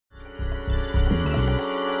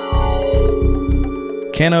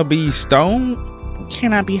Can I be stoned?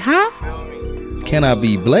 Can I be high? Can I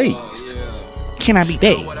be blazed? Can I be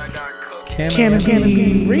dazed? Can I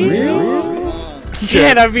be real?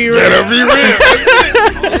 Can I be real? Can I be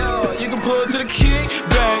real? You can pull it to the kick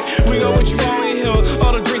back. We know what you want in here.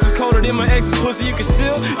 All the drinks is colder than my ex's pussy. You can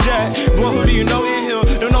seal that. Boy, who do you know in here?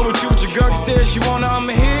 Don't know what you with your girl stare. She wanna,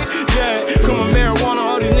 I'ma hit that. Come on, marijuana.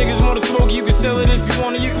 All these niggas wanna smoke. You can sell it if you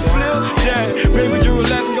want it. You can flip that. Baby, do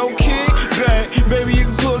relax and go kick back. Baby, you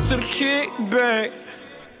can pull it to the kick back.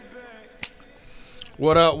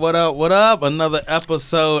 What up, what up, what up? Another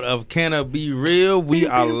episode of Canna Be Real. We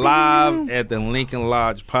are live at the Lincoln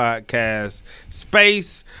Lodge Podcast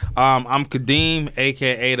space. I'm Kadeem,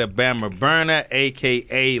 a.k.a. the Bama Burner,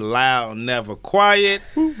 a.k.a. Loud Never Quiet.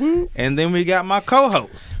 And then we got my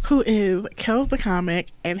co-host. Who is Kels the Comic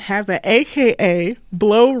and has an a.k.a.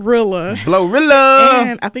 Blowrilla. Blowrilla.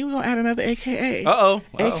 And I think we're going to add another a.k.a. Uh-oh.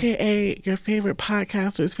 A.k.a. your favorite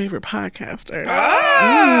podcaster's favorite podcaster.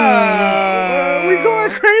 We going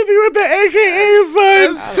crazy with the AKA,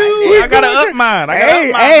 son. I gotta up mine.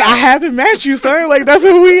 I had to match you, son. Like, that's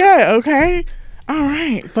who we at, okay? All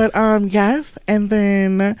right. But, yes. And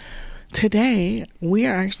then today, we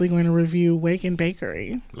are actually going to review Wake and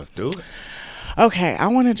Bakery. Let's do it. Okay. I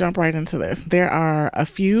want to jump right into this. There are a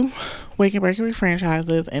few Wake and Bakery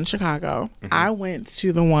franchises in Chicago. Mm-hmm. I went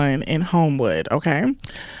to the one in Homewood, okay?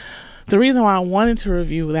 The reason why I wanted to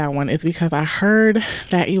review that one is because I heard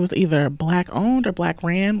that it was either black owned or black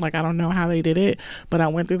ran. Like, I don't know how they did it, but I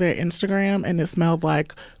went through their Instagram and it smelled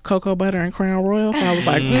like cocoa butter and Crown Royal. So I was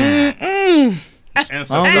like, And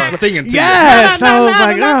so I started singing to yes. So I was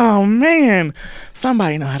like, oh man,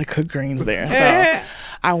 somebody know how to cook greens there. So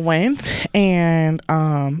I went and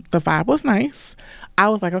the vibe was nice. I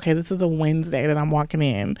was like, okay, this is a Wednesday that I'm walking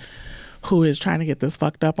in. Who is trying to get this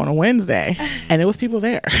fucked up on a Wednesday, and it was people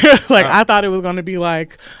there. Like, I thought it was going to be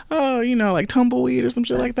like, oh, you know, like tumbleweed or some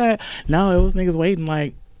shit like that. No, it was niggas waiting,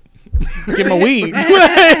 like, get my weed.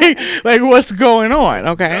 like, what's going on?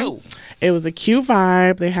 Okay. Oh. It was a cute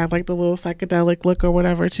vibe. They had like the little psychedelic look or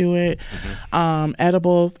whatever to it. Mm-hmm.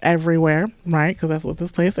 Edibles everywhere, right? Because that's what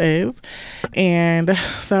this place is. And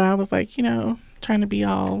so I was like, you know, trying to be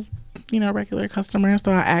all, you know, regular customer.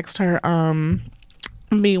 So I asked her,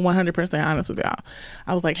 being 100% honest with y'all,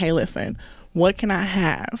 I was like, hey, listen, what can I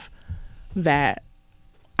have that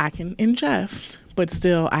I can ingest, but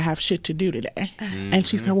still I have shit to do today? Mm-hmm. And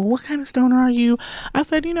she said, well, what kind of stoner are you? I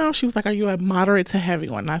said, you know, she was like, are you a moderate to heavy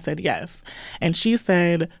one? And I said, yes. And she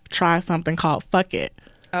said, try something called Fuck It.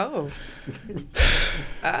 Oh.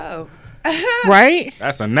 Right?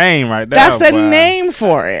 That's a name right there. That's a name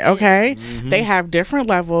for it, okay? Mm-hmm. They have different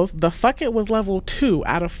levels. The Fuck It was level 2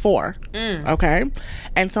 out of 4, okay?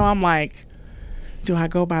 And so I'm like, do I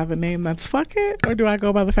go by the name that's Fuck It, or do I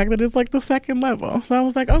go by the fact that it's like the second level? So I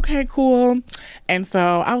was like, okay, cool. And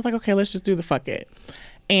so I was like, okay, let's just do the Fuck It.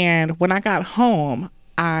 And when I got home,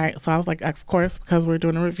 I was like, of course, because we're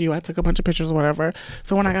doing a review, I took a bunch of pictures or whatever.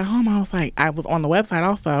 So when I got home, I was like, I was on the website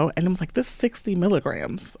also, and it was like, this 60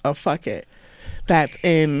 milligrams of Fuck It that's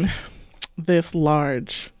in this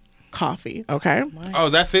large coffee, okay? Oh,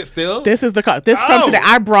 that's it still? This is from today.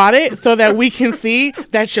 I brought it so that we can see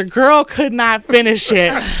that your girl could not finish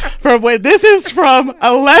it. This is from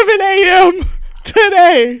 11 a.m.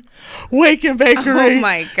 today. Wake and Bakery. Oh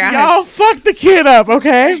my gosh. Y'all fuck the kid up,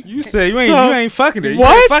 okay? You said you ain't fucking it.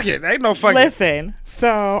 What? You ain't fuck it. Ain't no fucking. Listen,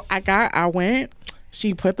 so I went,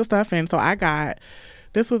 she put the stuff in, so I got,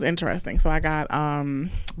 this was interesting. So I got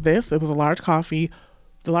this, it was a large coffee.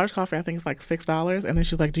 The large coffee, I think, is like $6. And then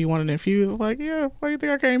she's like, do you want it infused? I was like, yeah, why do you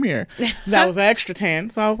think I came here? That was an extra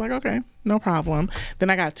 10. So I was like, okay, no problem.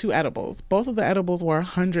 Then I got 2 edibles. Both of the edibles were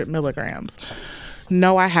 100 milligrams.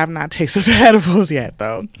 No, I have not tasted the edibles yet,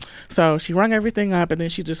 though. So she rung everything up, and then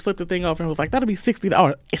she just flipped the thing over and was like, that'll be $60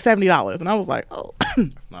 or $70. And I was like, oh.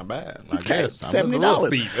 Not bad. I okay, guess.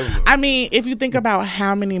 $70. I mean, if you think about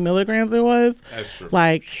how many milligrams it was, that's true.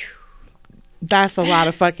 Like, that's a lot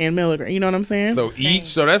of fucking milligrams. You know what I'm saying?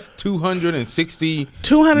 So that's 260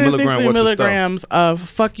 milligrams of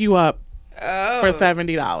fuck you up for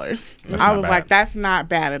 $70. I was like, that's not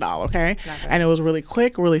bad at all, okay? And it was really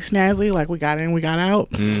quick, really snazzy. Like, we got in, we got out.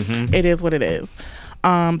 Mm-hmm. It is what it is.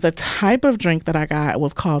 The type of drink that I got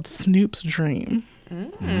was called Snoop's Dream.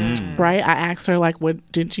 Right? I asked her, like,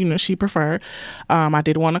 what did she prefer? I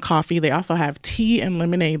did want a coffee. They also have tea and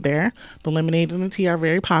lemonade there. The lemonade and the tea are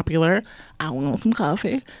very popular. I want some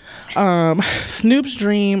coffee. Snoop's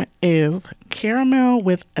Dream is caramel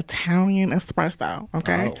with Italian espresso.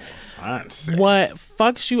 Okay. Fancy. What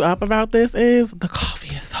fucks you up about this is the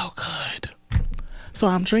coffee is so good. So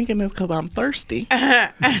I'm drinking this because I'm thirsty.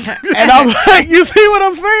 And I'm like, you see what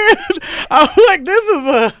I'm saying? I'm like, this is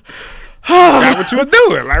a... Forgot what you were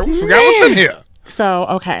doing. Like, we forgot what's in here. So,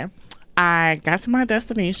 okay. I got to my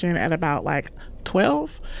destination at about like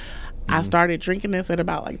 12. I started drinking this at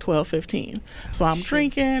about like 12:15. So I'm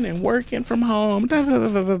drinking and working from home.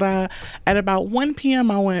 At about 1 p.m.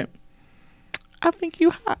 I went, I think you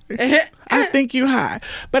high. I think you high.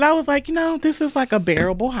 But I was like, this is like a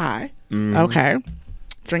bearable high. Okay.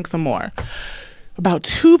 Drink some more. About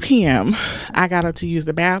 2 p.m., I got up to use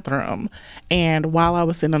the bathroom. And while I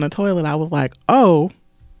was sitting on the toilet, I was like, oh,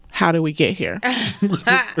 how did we get here?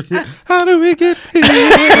 How did we get here?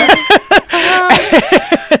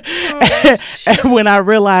 And when I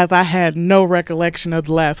realized I had no recollection of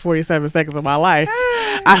the last 47 seconds of my life,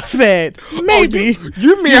 I said, maybe.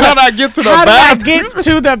 You mean how did I get to the How bath? did I get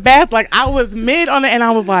to the bath? Like, I was mid on it, and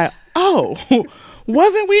I was like, oh,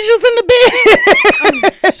 wasn't we just in the bed?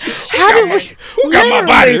 How did we? Who got my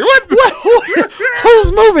body?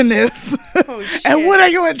 Who's moving this? And what are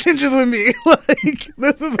your intentions with me? Like,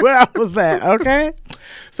 this is where I was at, okay?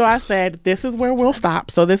 So I said, this is where we'll stop.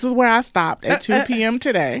 So this is where I stopped at 2 p.m.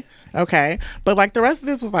 today, okay? But, like, the rest of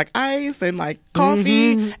this was, like, ice and, like,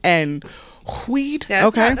 coffee and weed,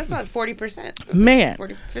 okay? That's not 40%. Man,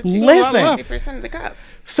 40, listen. 50% of the cup.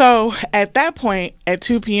 So at that point, at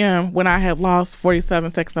 2 p.m., when I had lost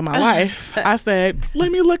 47 seconds of my life, I said,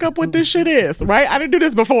 let me look up what this shit is, right? I didn't do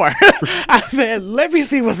this before. I said, let me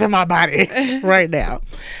see what's in my body right now.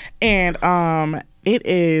 And it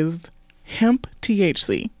is hemp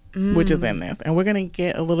THC, which is in this. And we're going to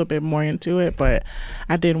get a little bit more into it, but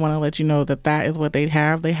I did want to let you know that is what they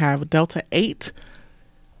have. They have Delta 8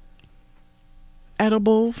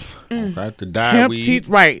 edibles. Right, the dye weed.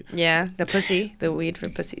 Right. Yeah, the weed for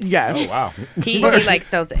pussies. Yes. Oh, wow. He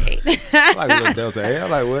likes Delta 8. I like a little Delta 8. I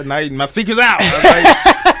like, well, now my secret's out.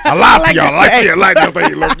 I lie to y'all. I like Delta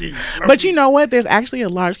 8 low-key. But you know what? There's actually a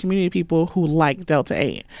large community of people who like Delta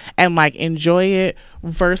 8 and like enjoy it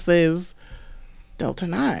versus Delta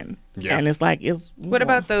 9. Yeah. And it's like, what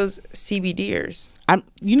about those CBDers?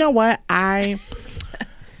 You know what? I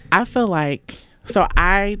feel like, so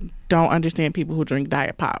I don't understand people who drink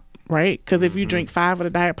Diet Pop, right? Because if you drink 5 of the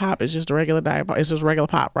Diet Pop, it's just a regular Diet Pop. It's just regular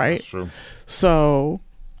pop, right? That's true. So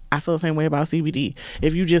I feel the same way about CBD.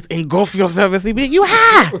 If you just engulf yourself in CBD, you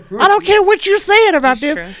high. I don't care what you're saying about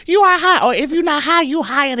this. True. You are high. Or if you're not high, you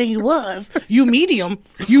higher than you was. You medium.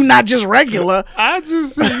 You not just regular. I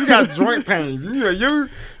just see you got joint pains. You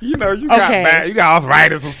got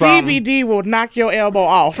arthritis or something. CBD will knock your elbow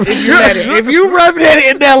off if you let it. If you rub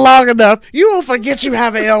it in there long enough, you will forget you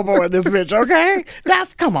have an elbow in this bitch, okay?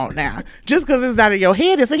 Come on now. Just because it's not in your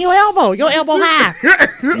head, it's in your elbow. Your elbow high.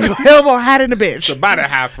 Your elbow high in the bitch. The body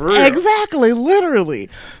high for real. Exactly, literally.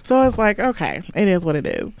 So it's like, okay, it is what it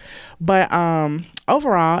is. But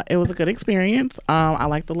overall, it was a good experience. I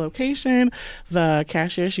liked the location. The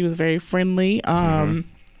cashier, she was very friendly.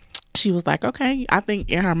 She was like, okay. I think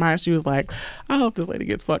in her mind, she was like, I hope this lady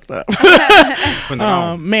gets fucked up.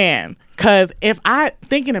 Man, because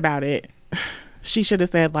thinking about it, she should have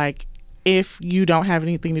said, like, if you don't have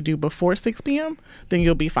anything to do before 6 p.m., then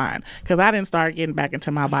you'll be fine. Because I didn't start getting back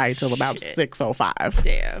into my body till about 6:05.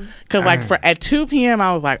 Damn. Because at 2 p.m.,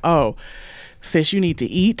 I was like, oh, sis, you need to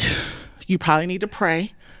eat. You probably need to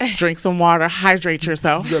pray. Drink some water, hydrate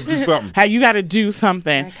yourself. You gotta do something. You got to do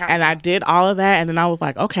something. And I did all of that. And then I was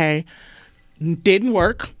like, okay, didn't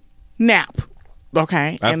work. Nap.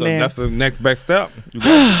 Okay. That's the next best step.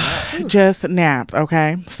 Just nap.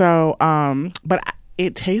 Okay. So, but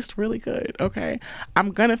it tastes really good. Okay.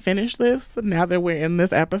 I'm going to finish this now that we're in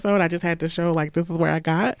this episode. I just had to show like this is where I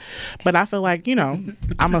got. But I feel like, I'm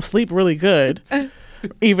going to sleep really good.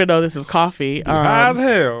 Even though this is coffee. High as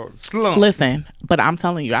hell. Slump. Listen, but I'm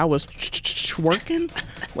telling you, I was working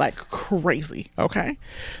like crazy. Okay.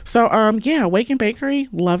 So, Awaken Bakery.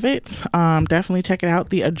 Love it. Definitely check it out.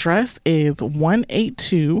 The address is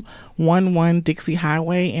 18211 Dixie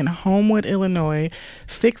Highway in Homewood, Illinois,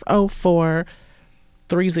 60430.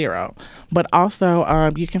 But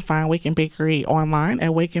also you can find Awaken Bakery online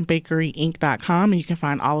at awakenbakeryinc.com, and you can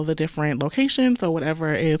find all of the different locations, so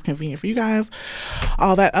whatever is convenient for you guys,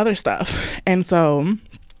 all that other stuff. And so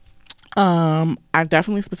I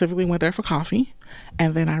definitely specifically went there for coffee,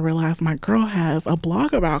 and then I realized my girl has a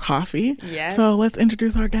blog about coffee. Yes. So let's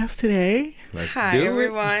introduce our guest today. Hi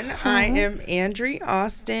everyone. I am Andrea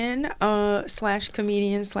Austin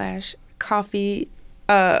 /comedian /coffee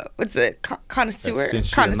what's it? Connoisseur. I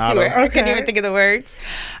couldn't even think of the words.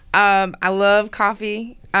 I love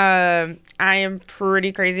coffee. I I am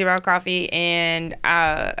pretty crazy about coffee, and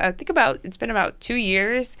I think it's been about 2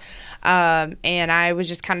 years, and I was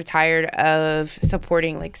just kind of tired of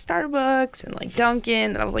supporting like Starbucks and like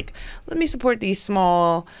Dunkin', and I was like, let me support these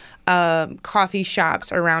small coffee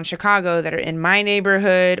shops around Chicago that are in my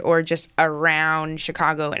neighborhood or just around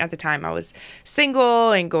Chicago. And at the time I was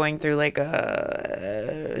single and going through like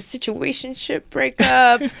a situationship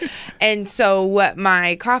breakup. And so what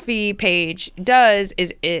my coffee page does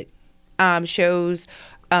is it shows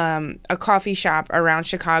a coffee shop around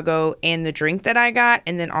Chicago and the drink that I got,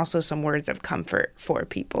 and then also some words of comfort for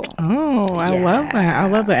people. Oh, I love that. I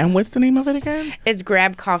love that. And what's the name of it again? It's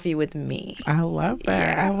Grab Coffee with Me. I love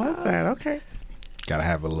that. Yeah. I love that. Okay. Gotta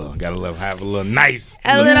have a little nice.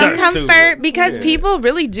 A little touch to comfort it. because people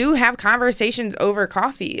really do have conversations over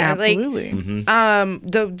coffee. Absolutely.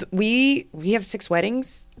 Like, we have 6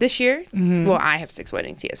 weddings this year. Well, I have 6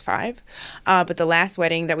 weddings. He has 5. But the last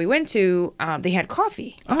wedding that we went to, they had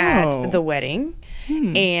coffee at the wedding.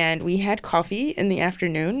 And we had coffee in the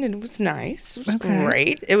afternoon, and it was nice. It was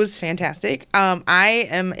great. It was fantastic. I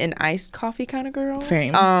am an iced coffee kind of girl.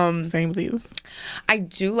 Same. Same views. I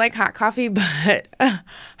do like hot coffee, but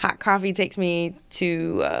hot coffee takes me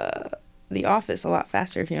to the office a lot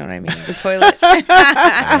faster, if you know what I mean. The toilet.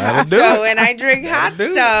 So when I drink hot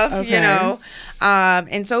stuff, you know.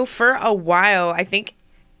 And so for a while, I think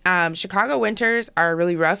Chicago winters are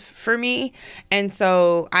really rough for me. And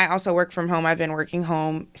so I also work from home. I've been working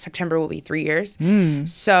home. September will be 3 years.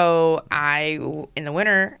 So in the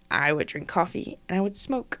winter, I would drink coffee and I would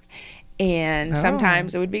smoke. And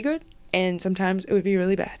sometimes it would be good, and sometimes it would be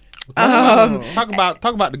really bad. Talk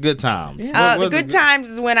about the good times. The good times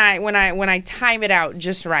is when I time it out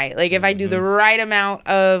just right. Like if I do the right amount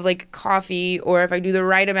of like coffee, or if I do the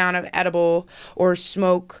right amount of edible or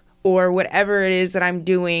smoke or whatever it is that I'm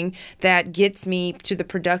doing that gets me to the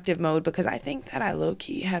productive mode, because I think that I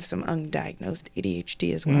low-key have some undiagnosed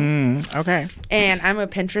ADHD as well. Okay. And I'm a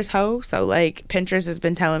Pinterest hoe, so like Pinterest has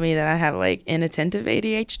been telling me that I have like inattentive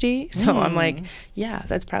ADHD. So I'm like, yeah,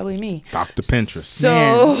 that's probably me. Dr. Pinterest.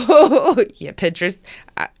 So yeah, Pinterest,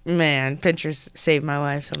 Pinterest saved my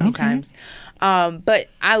life so many times. But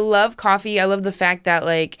I love coffee. I love the fact that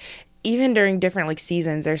like, even during different like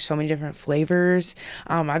seasons, there's so many different flavors.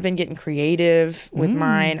 I've been getting creative with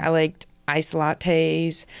mine. I liked iced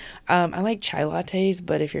lattes. I like chai lattes,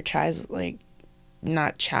 but if your chai's like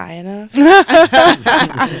not chai enough,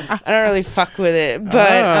 I don't really fuck with it.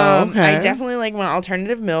 But I definitely like my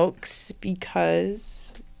alternative milks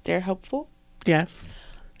because they're helpful. Yes.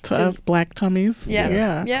 To us black tummies.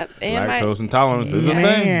 Yeah. Yep. And lactose intolerance is a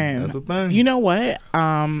thing. That's a thing. You know what?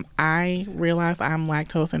 I realized I'm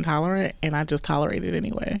lactose intolerant, and I just tolerate it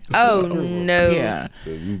anyway. Oh, no. Yeah.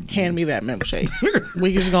 So hand me that milkshake.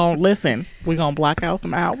 We just gonna listen. We gonna block out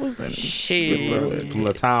some hours and shit. Put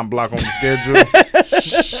a time block on the schedule.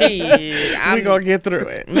 Shit. We gonna get through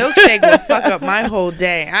it. Milkshake will fuck up my whole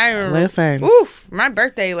day. I remember. Listen. Oof. My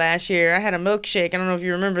birthday last year, I had a milkshake. I don't know if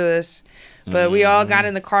you remember this. But we all got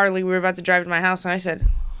in the car. Like, we were about to drive to my house, and I said,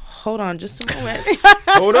 hold on just a moment.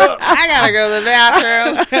 Hold up. I got to go to the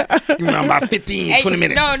bathroom. Give me about 15, 20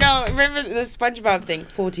 minutes. No. Remember the SpongeBob thing?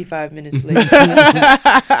 45 minutes later.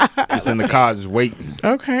 Just in the car, just waiting.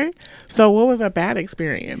 Okay. So what was a bad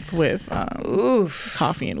experience with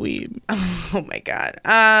coffee and weed? Oh, my God.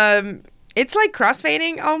 It's like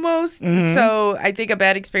crossfading almost. So I think a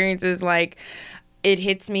bad experience is like, it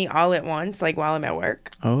hits me all at once, like while I'm at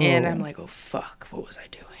work. And I'm like, oh, fuck, what was I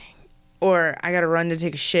doing? Or I got to run to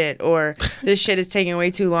take a shit. Or this shit is taking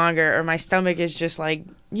way too longer. Or my stomach is just like,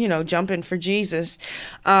 jumping for Jesus.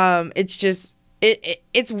 It's just,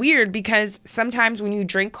 it's weird because sometimes when you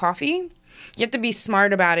drink coffee, you have to be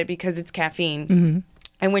smart about it because it's caffeine.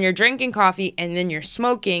 And when you're drinking coffee and then you're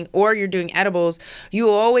smoking or you're doing edibles, you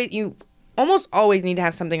almost always need to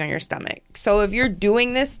have something on your stomach. So if you're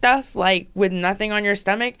doing this stuff like with nothing on your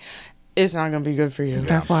stomach, it's not gonna be good for you.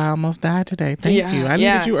 That's why I almost died today. Thank you. I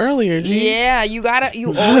needed you earlier, G. Yeah, you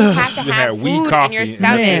always have to have food in your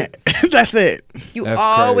stomach. That's it. That's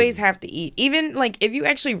always have to eat. Even like if you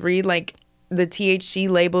actually read like the THC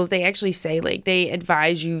labels, they actually say like they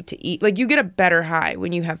advise you to eat, like you get a better high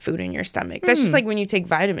when you have food in your stomach. That's just like when you take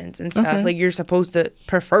vitamins and stuff. Like you're supposed to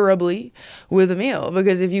preferably with a meal,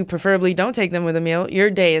 because if you preferably don't take them with a meal, your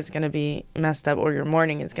day is going to be messed up or your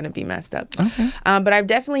morning is going to be messed up. But I've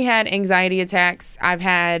definitely had anxiety attacks. I've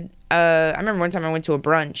had I remember one time I went to a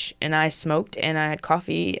brunch and I smoked and I had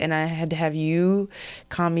coffee and I had to have you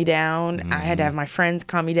calm me down. I had to have my friends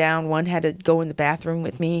calm me down. One had to go in the bathroom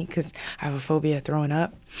with me because I have a phobia of throwing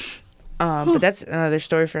up. But that's another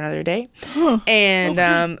story for another day. And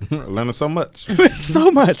learning so much.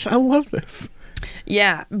 So much. I love this.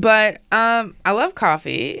 Yeah, but I love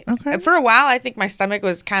coffee. Okay. For a while, I think my stomach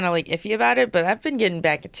was kind of like iffy about it, but I've been getting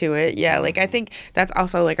back to it. Yeah, like I think that's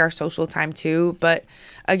also like our social time too. But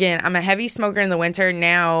again, I'm a heavy smoker in the winter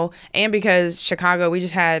now, and because Chicago, we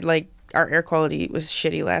just had like our air quality was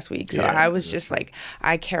shitty last week, so I was just like,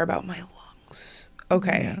 I care about my lungs.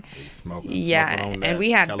 Okay. Yeah, and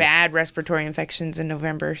we had bad respiratory infections in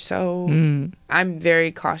November, so I'm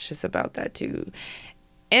very cautious about that too.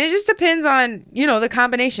 And it just depends on, the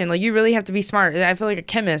combination. Like, you really have to be smart. I feel like a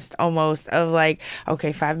chemist almost of like,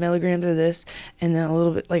 okay, 5 milligrams of this and then a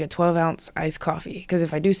little bit, like a 12-ounce iced coffee. Because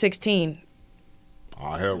if I do 16.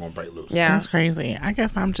 Oh, hell gonna break loose. Yeah. That's crazy. I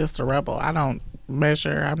guess I'm just a rebel. I don't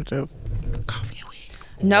measure. I'm just coffee and weed.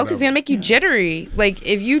 No, because it's going to make you jittery. Like,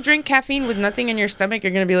 if you drink caffeine with nothing in your stomach,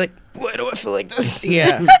 you're going to be like, why do I feel like this?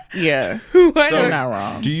 Yeah. Yeah. So not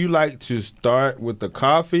wrong. Do you like to start with the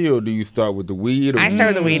coffee or do you start with the weed? I start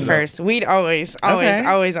with the weed first. Weed always. But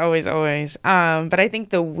I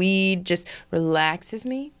think the weed just relaxes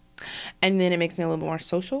me. And then it makes me a little more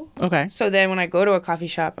social. Okay. So then when I go to a coffee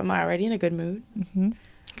shop, I'm already in a good mood. Mm-hmm.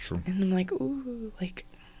 True. And I'm like, ooh, like.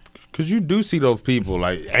 Because you do see those people,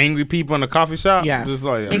 like angry people in the coffee shop. Yeah. Just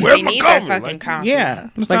like, they where's my need coffee? their fucking coffee. Yeah.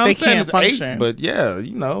 It's like they can't function. But yeah,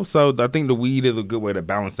 so I think the weed is a good way to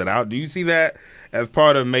balance it out. Do you see that as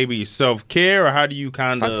part of maybe self-care, or how do you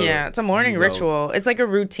kind of... Fuck yeah. It's a morning ritual. It's like a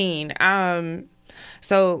routine.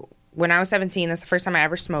 So when I was 17, that's the first time I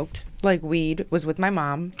ever smoked, like, weed, was with my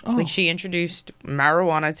mom. Oh. Like, she introduced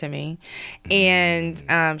marijuana to me. And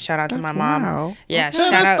shout out to my mom. Wow. Yeah, okay.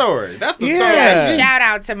 That's the story. Yeah, shout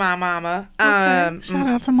out to my mama. Okay. Shout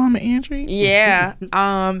out to Mama Andrea. Yeah.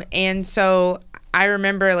 And so I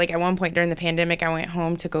remember, like, at one point during the pandemic, I went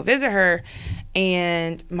home to go visit her.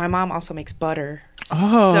 And my mom also makes butter.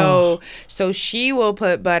 Oh. So she will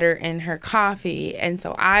put butter in her coffee, and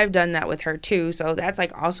so I've done that with her too. So that's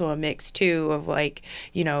like also a mix too of like,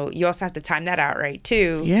 you also have to time that out right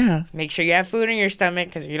too. Yeah. Make sure you have food in your stomach,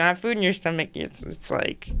 because if you don't have food in your stomach, it's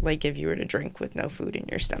like if you were to drink with no food in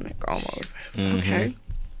your stomach almost. Mm-hmm. Okay.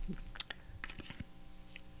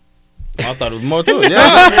 I thought it was more to it. Yeah.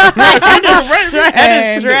 I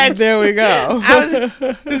had to stretch. There we go.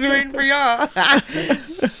 I was waiting for y'all.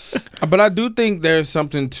 But I do think there's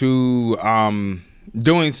something to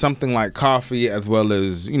doing something like coffee as well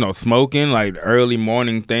as, smoking, like early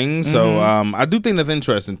morning things. Mm-hmm. So I do think that's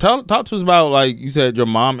interesting. Talk to us about, like you said, your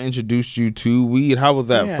mom introduced you to weed. How was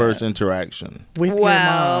that first interaction? With your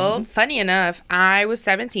mom? Funny enough, I was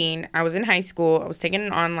 17. I was in high school. I was taking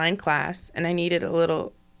an online class, and I needed a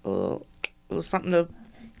little something to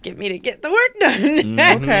get me to get the work done.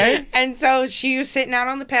 Mm-hmm. Okay. And so she was sitting out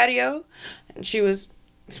on the patio, and she was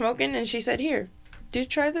smoking, and she said, "Here, do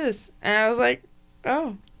try this." And I was like,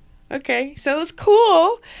 "Oh, okay." So it was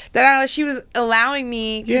cool that she was allowing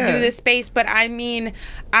me to do this space. But I mean,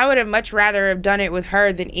 I would have much rather have done it with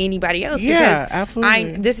her than anybody else. Yeah, because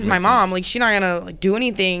absolutely. This is my mom. Like, she's not gonna like do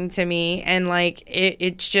anything to me, and like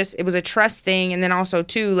it was a trust thing. And then also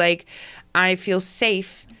too, like, I feel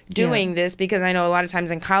safe doing this because I know a lot of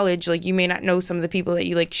times in college, like, you may not know some of the people that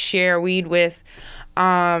you like share weed with.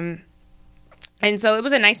 And so it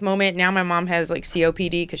was a nice moment. Now my mom has like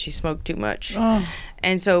COPD because she smoked too much. Oh.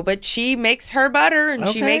 And so, but she makes her butter and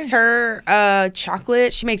she makes her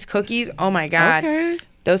chocolate. She makes cookies. Oh my God. Okay.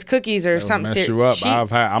 Those cookies are something serious.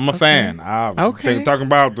 I'm a fan. Talking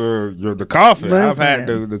about the coffee. Listen. I've had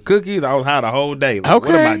the cookies. I was had a whole day. Like,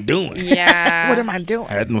 what am I doing? Yeah. What am I doing?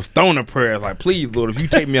 I had no stoner prayers. Like, please, Lord, if you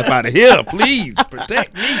take me up out of here, please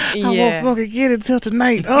protect me. I won't smoke again until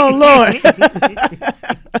tonight. Oh Lord.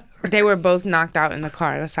 They were both knocked out in the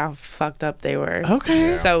car. That's how fucked up they were.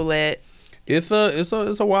 Okay. So lit. It's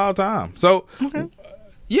a wild time. So,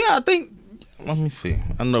 yeah, I think. Let me see.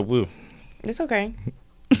 I know It's okay.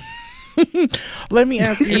 Let me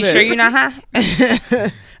ask you. You sure you're not high?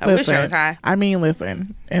 I wish I was high. I mean,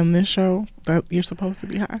 listen. In this show, that you're supposed to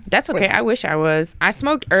be high. That's okay. I wish I was. I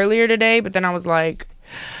smoked earlier today, but then I was like,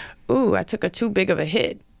 "Ooh, I took a too big of a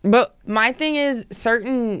hit." But my thing is,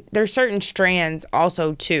 there's certain strands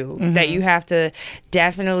also too that you have to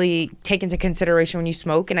definitely take into consideration when you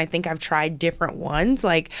smoke. And I think I've tried different ones.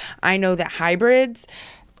 Like, I know that hybrids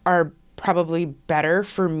are probably better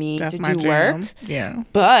for me to do work. Yeah.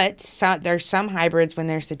 But there's some hybrids when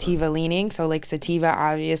they're sativa leaning. So like sativa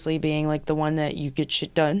obviously being like the one that you get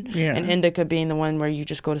shit done. Yeah. And indica being the one where you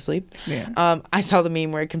just go to sleep. Yeah. I saw the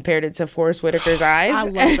meme where it compared it to Forrest Whitaker's eyes. I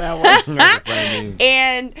love that one.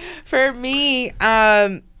 And for me,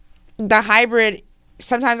 the hybrid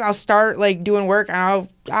sometimes I'll start like doing work and I'll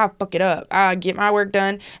fuck it up. I'll get my work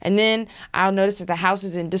done and then I'll notice that the house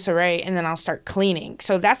is in disarray and then I'll start cleaning.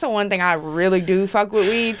 So that's the one thing I really do fuck with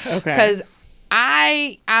weed. Because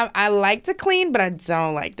I like to clean, but I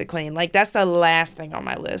don't like to clean. Like, that's the last thing on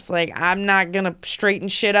my list. Like, I'm not gonna straighten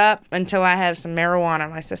shit up until I have some marijuana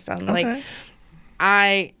in my system. Like,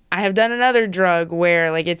 I have done another drug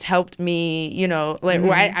where, like, it's helped me, you know, like,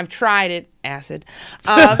 I've tried it, acid.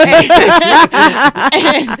 And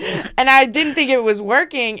I didn't think it was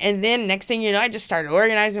working. And then next thing you know, I just started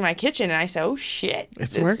organizing my kitchen. And I said, oh, shit.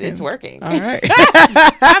 It's working. All right.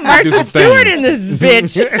 I'm Martha Stewart in this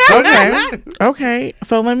bitch. Okay.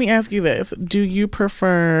 So let me ask you this. Do you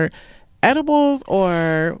prefer edibles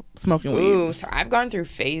or smoking weed? Ooh, so I've gone through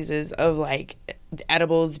phases of, like,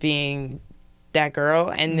 edibles being that girl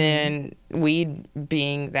and then weed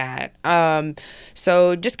being that.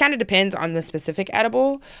 So just kind of depends on the specific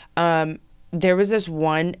edible. There was this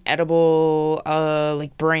one edible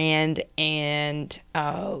like brand and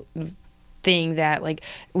thing that like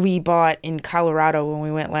we bought in Colorado when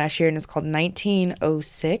we went last year, and it's called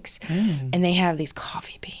 1906 and they have these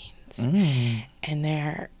coffee beans and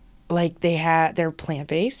they're like they're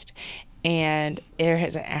plant-based and there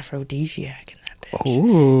has an aphrodisiac in that bitch.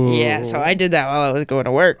 Ooh. Yeah, so I did that while I was going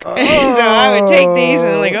to work. So I would take these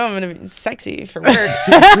and I'm like, oh, I'm gonna be sexy for work,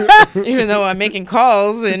 even though I'm making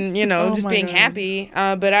calls and you know just being happy.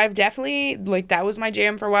 But I've definitely like that was my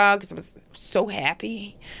jam for a while because I was so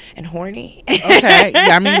happy and horny. Okay,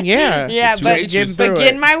 I mean, yeah, but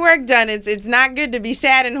getting my work done, it's not good to be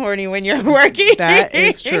sad and horny when you're working. That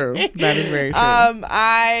is true. That is very true.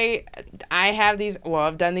 I have these. Well,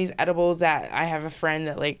 I've done these edibles that I have a friend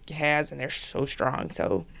that like has, and they're so strong.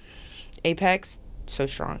 So, Apex, so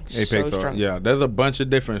strong. Yeah. There's a bunch of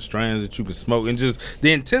different strands that you can smoke, and just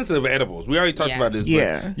the intensity of edibles. We already talked about this.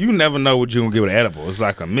 But you never know what you're gonna get with an edible. It's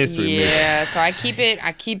like a mystery. Yeah. So I keep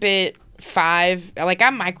it 5. Like I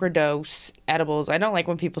microdose edibles. I don't like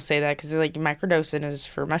when people say that because like microdosing is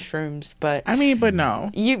for mushrooms, but I mean, but no,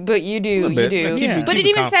 you do. Yeah. But it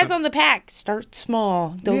even says on the pack, start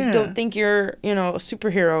small. Don't think you're a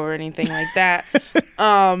superhero or anything like that.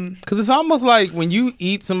 Because it's almost like when you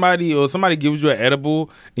eat somebody or somebody gives you an edible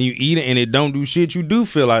and you eat it and it don't do shit, you do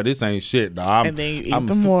feel like this ain't shit, dog. And then you eat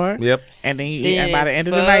some more. Yep. And then you eat, and by the end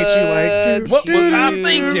of the night, you like, what was I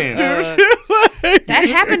thinking? That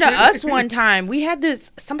happened to us one time. We had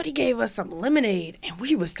this. Somebody gave us some lemonade, and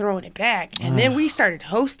we was throwing it back. And then we started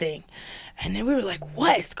hosting, and then we were like,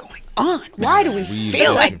 "What is going on? Why do we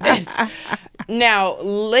feel like this?" Now,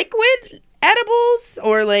 liquid edibles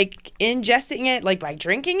or like ingesting it, like by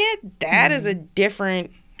drinking it, that is a different.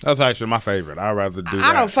 That's actually my favorite. I'd rather do that.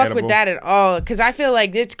 I don't fuck edible. with that at all because I feel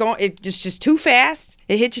like it's just too fast.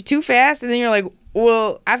 It hits you too fast, and then you're like,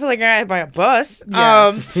 well, I feel like I got hit by a bus. Yeah.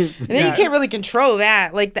 And then you can't really control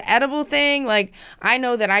that. Like the edible thing, like I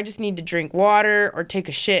know that I just need to drink water or take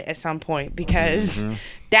a shit at some point because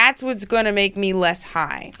that's what's gonna make me less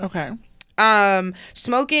high. Okay.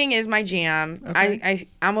 Smoking is my jam. Okay.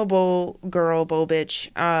 I'm a bowl bitch.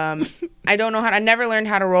 I don't know I never learned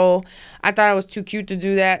how to roll. I thought I was too cute to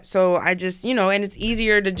do that. So I just, and it's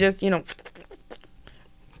easier to just,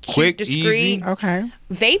 quick, discreet. easy. Okay.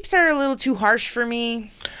 Vapes are a little too harsh for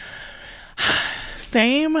me.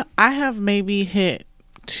 Same. I have maybe hit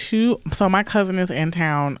 2. So my cousin is in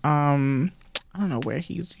town. I don't know where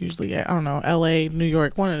he's usually at. I don't know, LA, New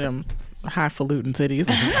York, one of them highfalutin cities.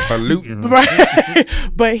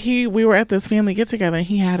 But we were at this family get together and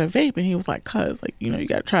he had a vape and he was like, cuz, like, you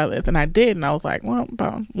gotta try this. And I did, and I was like, well,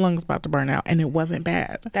 my lungs about to burn out, and it wasn't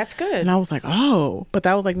bad. That's good. And I was like, oh, but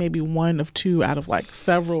that was like maybe 1 of 2 out of like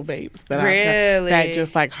several vapes that that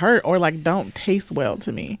just like hurt or like don't taste well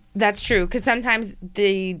to me. That's true, because sometimes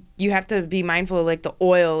you have to be mindful of like the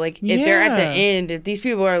oil. Like if they're at the end, if these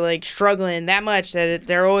people are like struggling that much that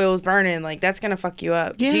their oil is burning, like that's gonna fuck you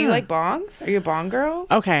up. Yeah. Do you like bongs? Are you a bong girl?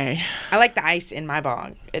 Okay. I like the ice in my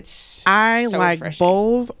bong. I so like refreshing.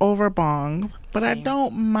 bowls over bongs, but Same. I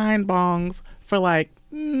don't mind bongs for like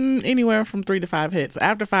anywhere from 3 to 5 hits.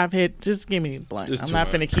 After 5 hits, just give me blunt. I'm not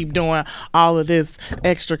finna keep doing all of this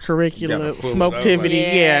extracurricular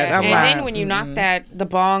smoketivity. Yeah, and then when you knock the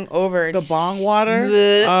bong over, the bong water.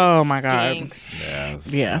 Oh my god.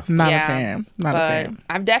 Yeah, not a fan. Not a fan.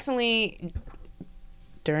 I've definitely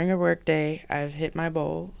during a work day, I've hit my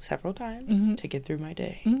bowl several times to get through my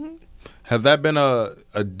day. Has that been a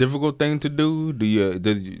difficult thing to do? Do you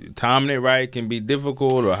timing it right can be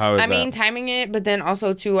difficult, or how is that? I mean, timing it, but then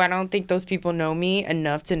also too, I don't think those people know me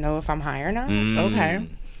enough to know if I'm high or not. Okay.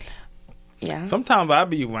 Yeah. Sometimes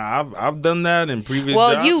I've done that in previous.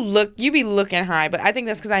 Well, jobs. you be looking high, but I think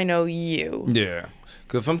that's because I know you. Yeah.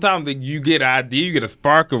 Because sometimes you get an idea, you get a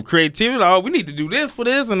spark of creativity. Oh, we need to do this for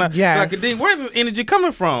this. And yes. where's the energy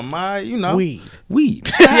coming from? Weed.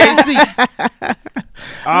 THC.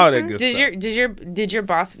 All that good stuff. Did your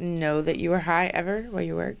boss know that you were high ever while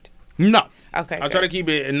you worked? No. Okay. I try to keep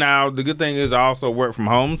it. And now the good thing is I also work from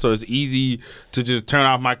home, so it's easy to just turn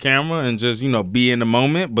off my camera and just be in the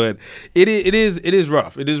moment. But it is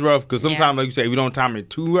rough. It is rough because sometimes, like you say, if you don't time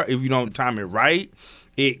it right,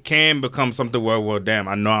 it can become something where, well, damn,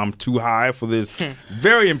 I know I'm too high for this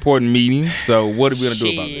very important meeting. So what are we gonna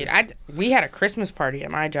do about this? We had a Christmas party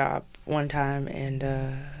at my job one time, and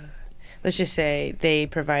let's just say they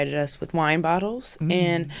provided us with wine bottles,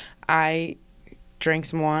 and I drank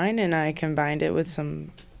some wine and I combined it with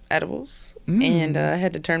some edibles, and I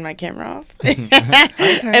had to turn my camera off and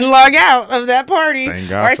log out of that party.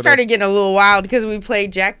 Or I started getting a little wild because we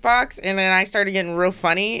played Jackbox, and then I started getting real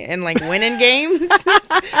funny and like winning games. So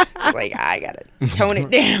like I gotta tone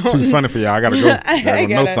it down. Too funny for y'all. I gotta go. I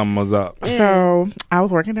know something was up. So I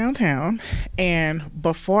was working downtown, and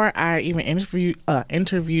before I even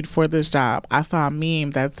interviewed for this job, I saw a meme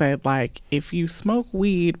that said like, if you smoke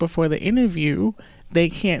weed before the interview, they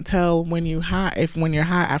can't tell when you're high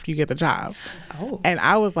after you get the job. Oh. And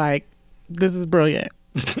I was like, this is brilliant.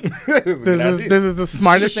 This is the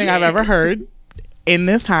smartest thing I've ever heard. In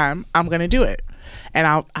this time, I'm gonna do it. And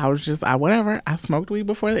I smoked weed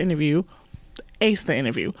before the interview, aced the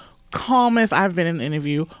interview. Calmest I've been in an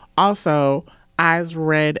interview. Also, eyes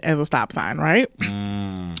red as a stop sign, right?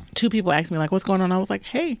 2 people asked me like, what's going on? I was like,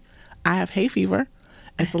 hey, I have hay fever.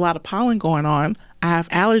 It's a lot of pollen going on. I have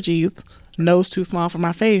allergies. Nose too small for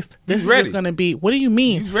my face. This is just going to be, what do you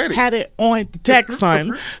mean? Had it on deck,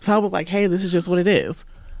 son. So I was like, hey, this is just what it is.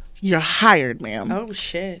 You're hired, ma'am. Oh,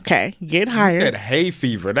 shit. Okay, get hired. You said hay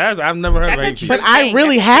fever. I've never heard of hay fever. But I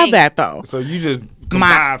really have that, though. So you just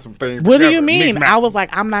combine some things What together. do you mean? I was like,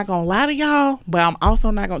 I'm not going to lie to y'all, but I'm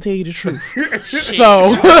also not going to tell you the truth.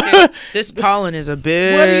 So this pollen is a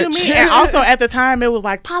bitch. What do you mean? And also at the time, it was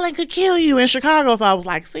like, pollen could kill you in Chicago. So I was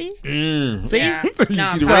like, see? See? Yeah.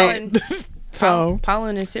 No,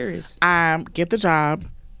 pollen is serious. I get the job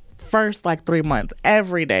first 3 months,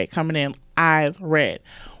 every day coming in, eyes red.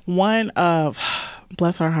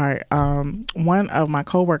 Bless her heart, one of my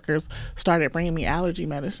coworkers started bringing me allergy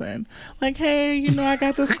medicine. Like, hey, I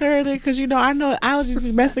got this clarity because, I know allergies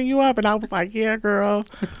be messing you up. And I was like, yeah, girl,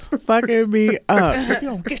 fucking me up. If you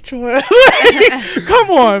don't get your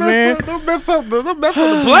come on, man. Don't mess up the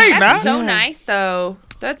plate now. That's so nice, though.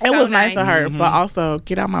 It was nice of her, but also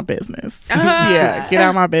get out my business. Yeah, get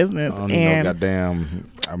out my business. I don't need no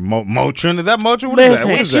goddamn Motrin. Is that Motrin? Listen,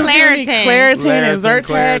 What is that? Claritin and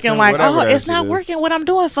Zyrtec, and whatever it's not working what I'm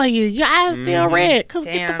doing for you. Your eyes still red. Cause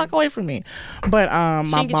get the fuck away from me. But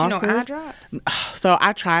my boss, eye drops. So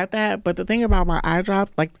I tried that, but the thing about my eye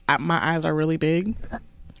drops, my eyes are really big.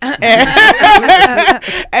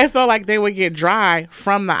 And so they would get dry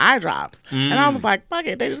from the eye drops, and I was like, fuck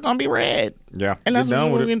it, they just gonna be red. Yeah, and that's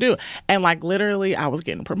what we're gonna do. And literally I was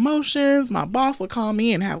getting promotions. My boss would call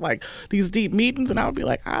me and have these deep meetings, and I would be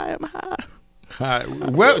like, I am high.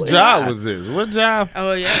 What job was this? What job?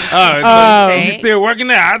 Oh yeah. You still working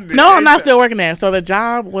there? No, I'm not still working there. So the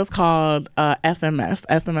job was called SMS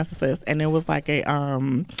Assist, and it was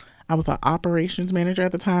I was an operations manager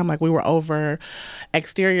at the time. We were over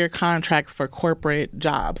exterior contracts for corporate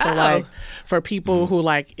jobs. So for people who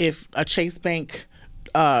if a Chase Bank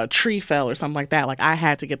tree fell or something like that, I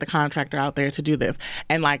had to get the contractor out there to do this.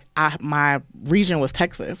 And my region was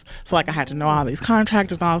Texas. So I had to know all these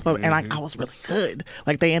contractors and all this stuff. And I was really good.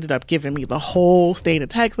 They ended up giving me the whole state of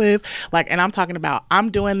Texas. And I'm talking about, I'm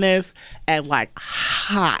doing this at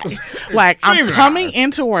hot. I'm coming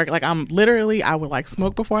into work. I'm literally, I would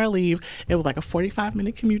smoke before I leave. It was a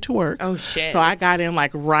 45-minute commute to work. Oh shit. So I got in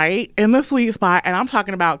right in the sweet spot. And I'm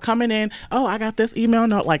talking about coming in, oh, I got this email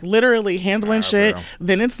note, literally handling shit. Bro.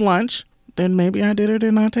 Then it's lunch. Then maybe I did or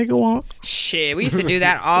did not take a walk. Shit, we used to do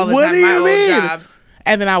that all the time. My old job.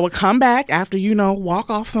 And then I would come back after, walk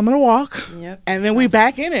off some of the walk. Yep. And then we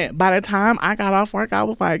back in it. By the time I got off work, I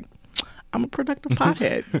was like, I'm a productive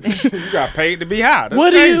pothead. You got paid to be high. That's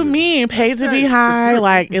what crazy. do you mean paid to be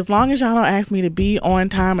high? As long as y'all don't ask me to be on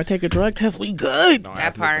time or take a drug test, we good.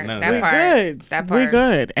 That part. We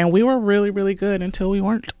good. And we were really, really good until we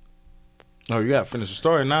weren't. Oh, you gotta finish the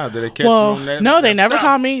story now. Did they catch you on that? No, they never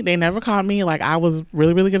caught me. They never caught me. I was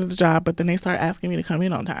really, really good at the job, but then they started asking me to come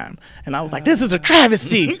in on time. And I was like, this is a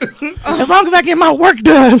travesty. As long as I get my work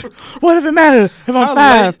done, what if it matters if I'm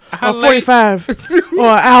 5 or 45 or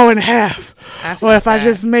an hour and a half? Or if I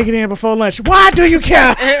just make it in before lunch? Why do you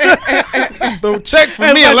care? Don't check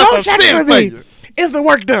for me unless I'm sitting for you. is the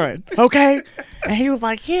work done? Okay. And he was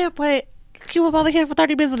like, yeah, but you was only here for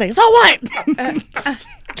 30 business days. So what?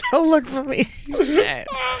 Don't look for me.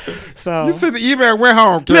 So You sent the email and went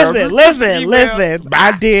home, Carol. listen.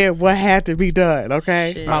 I did what had to be done.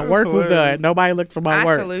 Okay, Shit. my work was done. Nobody looked for my I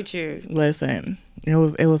work. salute you. Listen, it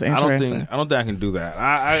was interesting. I don't think I can do that.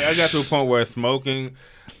 I got to a point where smoking,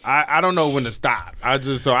 I don't know when to stop.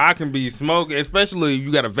 So I can be smoking, especially if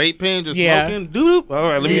you got a vape pen just smoking. Doop. All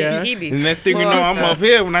right, let me. And next thing you know, I'm up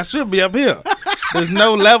here when I should be up here. There's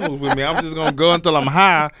no levels with me. I'm just gonna go until I'm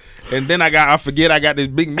high, and then I forget I got this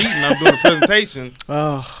big meeting. I'm doing a presentation.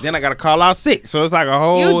 Then I got to call out sick. So it's like a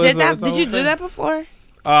whole. You did that? Did you do that before?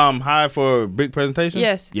 High for a big presentation.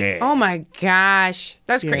 Yes. Yeah. Oh my gosh,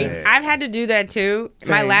 that's crazy. Yeah. I've had to do that too.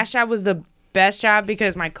 Same. My last job was the best job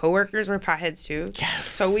because my coworkers were potheads too. Yes.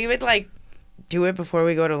 So we would like do it before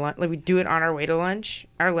we go to lunch. Like we do it on our way to lunch.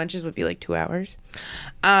 Our lunches would be like 2 hours.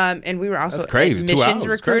 And we were also That's crazy. 2 admissions hours,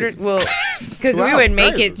 recruiters. crazy. Well, because 2 we hours would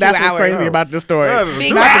make crazy. it 2 That's hours. what's crazy about this story.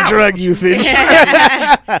 Big Not wow. the drug usage.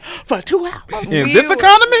 For 2 hours. In We this were-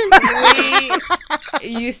 economy. We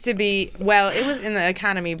used to be, well, it was in the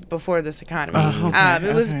economy before this economy.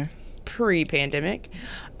 It was pre-pandemic.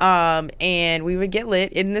 And we would get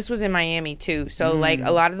lit, and this was in Miami too. So like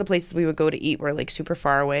a lot of the places we would go to eat were like super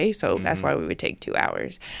far away. So that's why we would take 2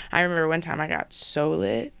 hours. I remember one time I got so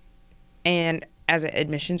lit, and as an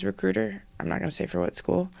admissions recruiter, I'm not gonna say for what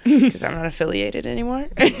school because I'm not affiliated anymore.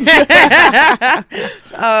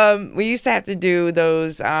 We used to have to do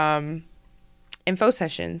those info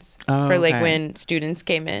sessions for like okay. when students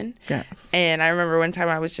came in. Yes. And I remember one time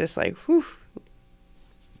I was just like, whew,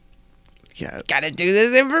 Yes. gotta do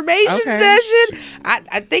this information Okay. session.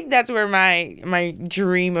 I think that's where my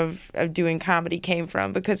dream of doing comedy came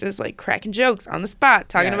from, because it's like cracking jokes on the spot,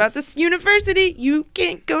 talking Yes. about this university. You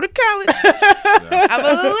can't go to college. I'm a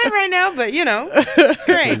little lit right now, but you know, it's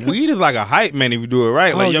great. Weed is like a hype man if you do it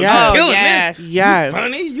right. Like, Oh, yo, yes. you killing yes. it. Yes. You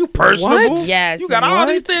funny. You personable. What? Yes. You got all What?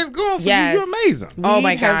 these things going for Yes. you. You're amazing. Oh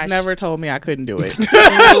my Weed has gosh. never told me I couldn't do it.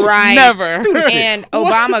 Right. Never. Do the shit. And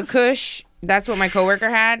Obama Kush, that's what my coworker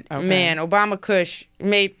had. Okay. Man, Obama Kush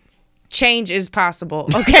made change is possible.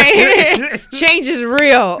 Okay, change is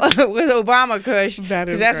real with Obama Kush. That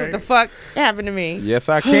is because that's great. what the fuck happened to me. Yes,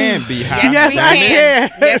 I can be high. Yes, Yes, we I can.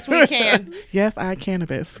 can. Yes, we can. Yes, I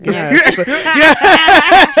cannabis. Yes.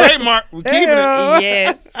 Yes. Trademark. We keeping it.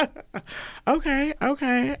 Yes. Okay.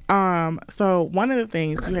 So one of the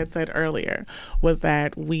things you had said earlier was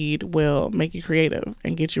that weed will make you creative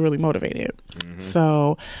and get you really motivated.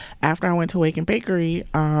 So after I went to Wake and Bakery,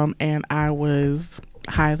 and I was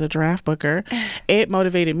high as a draft booker, it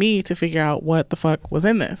motivated me to figure out what the fuck was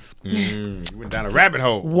in this. You went down a rabbit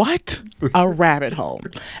hole. What? A rabbit hole.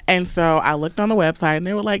 And so I looked on the website and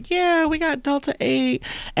they were like, yeah, we got Delta 8.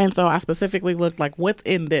 And so I specifically looked like, what's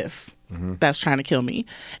in this that's trying to kill me?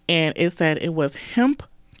 And it said it was hemp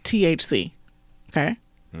THC. Okay.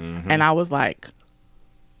 And I was like,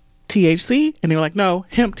 THC? And they were like, no,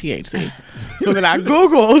 hemp THC. So then I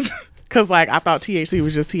Googled, because like I thought THC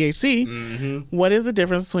was just THC. What is the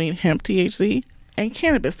difference between hemp THC and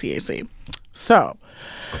cannabis THC? So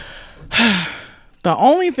the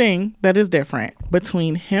only thing that is different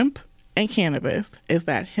between hemp and cannabis is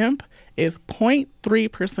that hemp is 0.3%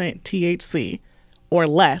 THC or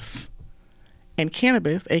less, and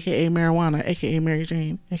cannabis, aka marijuana, aka Mary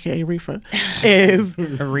Jane, aka reefer, is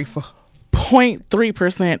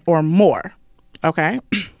 0.3% or more. Okay,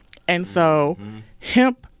 and so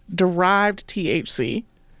hemp derived THC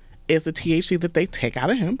is the THC that they take out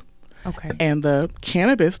of hemp. Okay. And the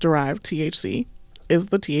cannabis derived THC is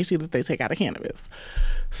the THC that they take out of cannabis.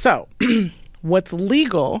 So what's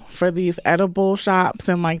legal for these edible shops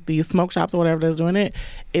and like these smoke shops or whatever that's doing it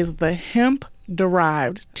is the hemp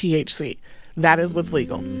derived THC. That is what's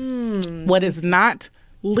legal. What is not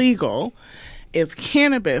legal is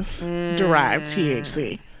cannabis derived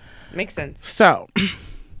THC. Makes sense. So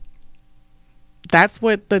that's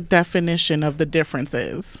what the definition of the difference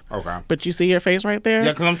is. Okay. But you see your face right there?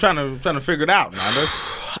 Yeah, because I'm trying to figure it out. Now.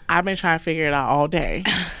 I've been trying to figure it out all day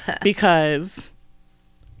because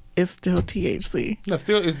it's still THC. No,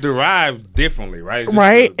 still, it's derived differently, right? It's just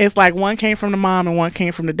Right? the- It's like one came from the mom and one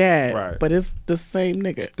came from the dad. Right. But it's the same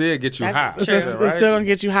nigga. still get you That's high. true. It's, right? it's still gonna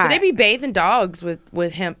get you high. They be bathing dogs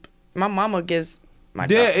with hemp. My mama gives my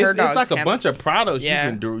Yeah, dog, her it's dogs like a hemp. bunch of products Yeah. you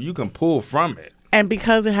can do. You can pull from it. And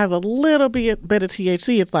because it has a little bit of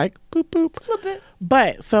THC, it's like boop boop. Flip it.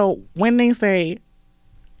 But so when they say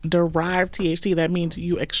derived THC, that means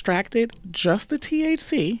you extracted just the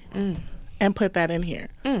THC and put that in here.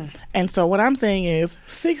 And so what I'm saying is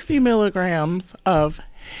 60 milligrams of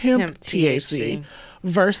hemp THC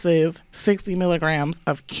versus 60 milligrams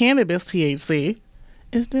of cannabis THC.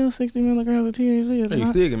 It's still 60 milligrams of THC. Hey, you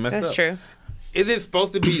still get messed That's up. true. Is it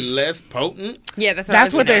supposed to be less potent? Yeah,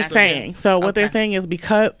 that's what they're ask. saying. So what they're Okay. saying is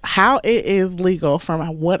because how it is legal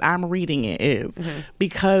from what I'm reading it is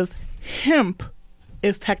because hemp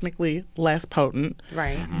is technically less potent.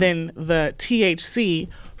 Right. Then the THC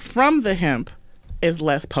from the hemp is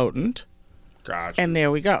less potent. Gotcha. And there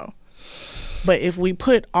we go. But if we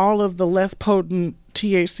put all of the less potent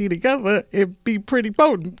THC together, it'd be pretty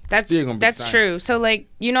potent. That's true. So like,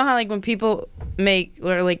 you know how like when people make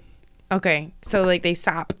or like, okay, so like they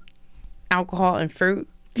sop alcohol and fruit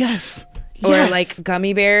Yes. or like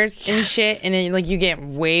gummy bears and shit, and then like you get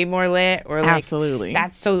way more lit or like Absolutely.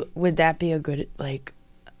 That's so. Would that be a good like?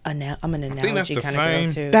 I'm an analogy kind of girl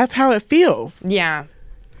too. That's how it feels. Yeah.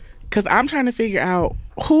 Because I'm trying to figure out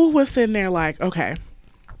who was sitting there like, okay,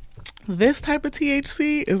 this type of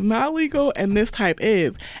THC is not legal and this type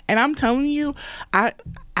is. And I'm telling you, I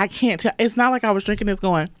can't tell. It's not like I was drinking this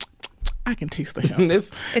going, I can taste the hemp. It's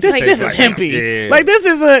this like is hempy. Like this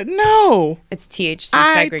is no. It's THC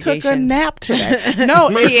I segregation. took a nap today. No,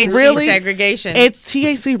 it's THC really segregation. It's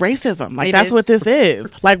THC racism. Like It that's is. what this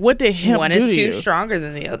is. Like what did hemp One do is to too you? stronger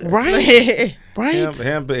than the other. Right. Right.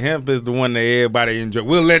 Hemp is the one that everybody enjoy.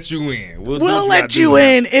 We'll let you in. We'll let you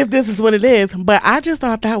in if this is what it is. But I just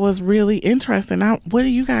thought that was really interesting. Now, what do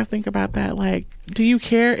you guys think about that? Like, do you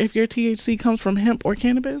care if your THC comes from hemp or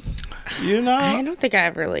cannabis? You know, I don't think I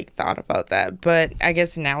ever like thought about that, but I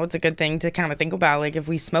guess now it's a good thing to kind of think about. Like if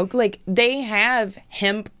we smoke, like they have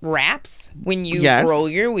hemp wraps when you roll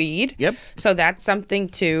your weed. Yep. So that's something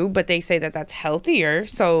too, but they say that that's healthier.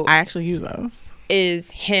 So I actually use those.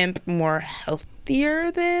 is hemp more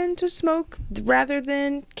healthier than to smoke rather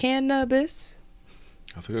than cannabis?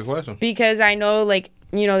 that's a good question. Because I know, like,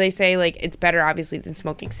 you know, they say, like, it's better, obviously, than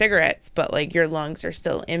smoking cigarettes, but, like, your lungs are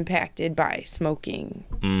still impacted by smoking.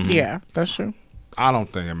 Mm-hmm. Yeah, that's true. I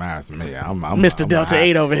don't think it matters to me. I'm Mr. Delta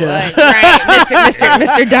 8 over here. Right,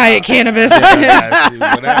 Mr. Diet Cannabis.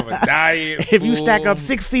 Whatever diet. If you stack up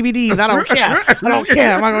 6 CBDs, I don't care. I don't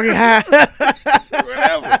care. I'm not going to get high.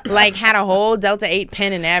 Whatever. Like, had a whole Delta 8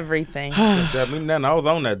 pen and everything. Except me, nothing. I was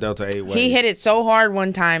on that Delta 8 wave. He hit it so hard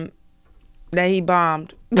one time that he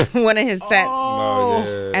bombed one of his sets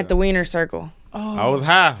at the Wiener Circle. I was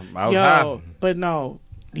high. High. But no.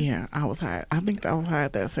 Yeah, I was high. I think I was high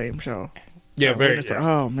at that same show. Yeah, very. Yeah.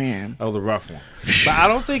 Oh man, that was a rough one. But I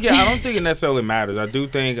don't think it necessarily matters. I do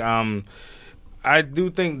think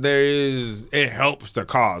it helps the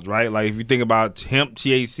cause, right? Like if you think about hemp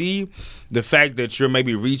THC, the fact that you're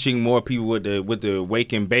maybe reaching more people with the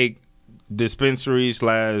wake and bake dispensary /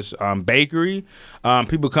 bakery,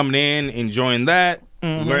 people coming in enjoying that.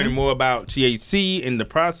 Learning more about THC in the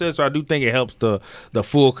process, so I do think it helps the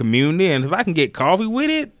full community. And if I can get coffee with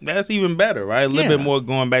it, that's even better, right? A little bit more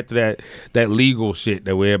going back to that legal shit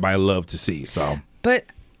that everybody love to see. So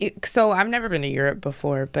I've never been to Europe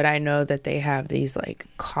before, but I know that they have these like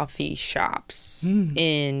coffee shops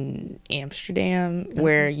in Amsterdam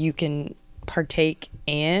where you can partake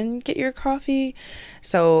and get your coffee.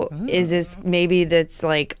 So is this maybe that's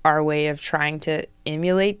like our way of trying to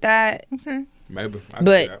emulate that? Okay. Maybe.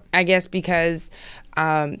 But I guess because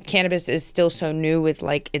cannabis is still so new with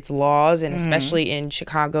like its laws and especially in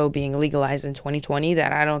Chicago being legalized in 2020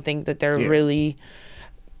 that I don't think that they're really,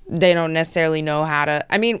 they don't necessarily know how to,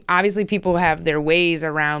 I mean, obviously people have their ways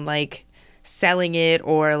around like selling it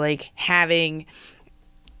or like having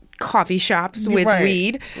coffee shops with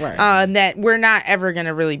weed that we're not ever going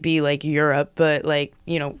to really be like Europe, but like,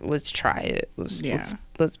 you know, let's try it.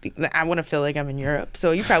 Let's be, I want to feel like I'm in Europe.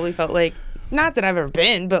 So you probably felt like, not that I've ever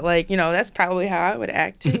been, but like, you know, that's probably how I would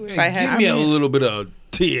act too if I had. Give me a little bit of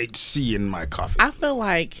THC in my coffee. I feel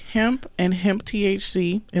like hemp and hemp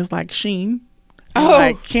THC is like Sheen. Oh.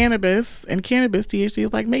 Like cannabis and cannabis THC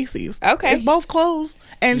is like Macy's. Okay. It's both clothes.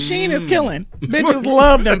 And Sheen is killing. Bitches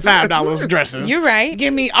love them $5 dresses. You're right.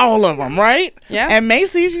 Give me all of them, right? Yeah. And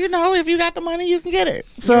Macy's, you know, if you got the money, you can get it.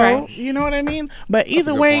 So, you know what I mean? But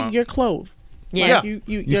either way, you're clothed. Yeah. Like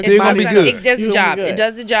you still gonna be good. It does the job. It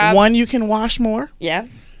does the job. One, you can wash more. Yeah.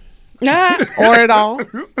 Or at all.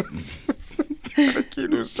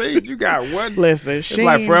 You got one. Listen, it's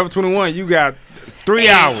like Forever 21. You got 3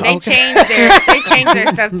 hours. They changed their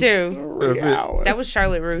stuff too. That was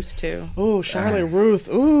Charlotte Russe too. Ooh, Charlotte Russe.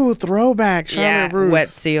 Ooh, throwback. Charlotte Russe. Wet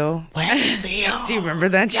Seal. Wet Seal. Do you remember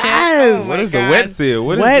that shit? Yes. Oh What my is the God. Wet Seal?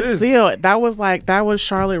 What is Wet this? Seal. That was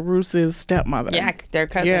Charlotte Russe's stepmother. Yeah, their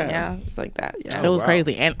cousin. Yeah. Yeah, it's like that. Yeah. It was wow.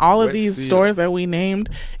 crazy. And all of Wet these Seal. stores that we named,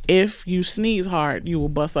 if you sneeze hard, you will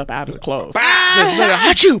bust up out of the clothes. Just little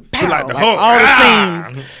achoo, pow, like the like Hulk. all Ah.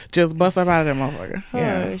 the seams just bust up out of that motherfucker.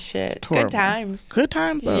 Yeah. Oh shit. It's horrible. Good times. Good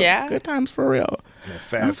times, though. Yeah. Good times for real.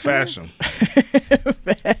 Fashion.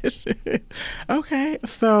 Fashion. Okay.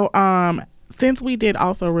 So, since we did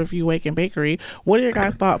also review Wake and Bakery, what are your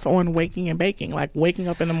guys' thoughts on waking and baking? Like waking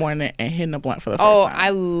up in the morning and hitting a blunt for the first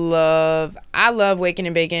time. I love waking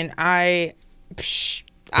and baking. I've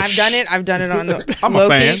done it. I've done it on the I'm a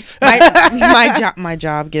low-key. fan. My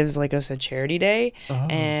job gives like us a charity day,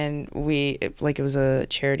 and it was a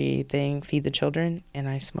charity thing, feed the children, and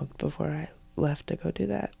I smoked before I left to go do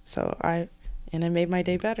that. So I made my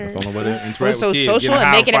day better. That's the only way to interact It was so with kids, social getting and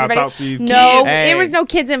high making before I everybody. talk to these No, kids. there was no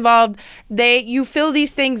kids involved. You fill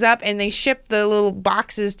these things up and they ship the little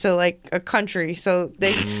boxes to like a country. So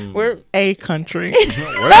we're A country.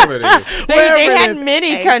 Whatever it is. they Wherever it had is,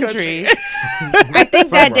 many a countries. I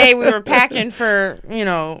think that day we were packing for,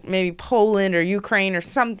 maybe Poland or Ukraine or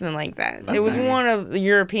something like that. It was one of the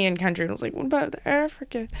European countries. I was like, what about the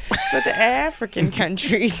African? What about the African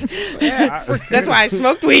countries? That's why I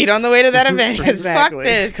smoked weed on the way to that event. 'Cause fuck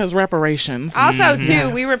this. Because reparations. Also,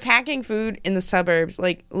 too, we were packing food in the suburbs.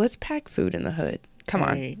 Like, let's pack food in the hood. Come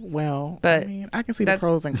on. Hey, well, But I mean, I can see the that's-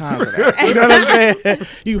 pros and cons of that. You know what I'm saying?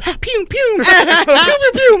 You pew pew pew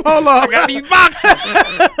pew pew. Hold on, Got these boxes.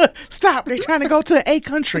 stop! They're trying to go to a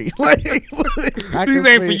country. Like, I These can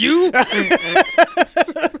ain't for see- you.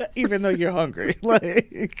 even though you're hungry.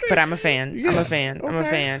 Like, But I'm a fan. I'm a fan. I'm a Okay.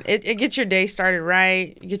 fan. It gets your day started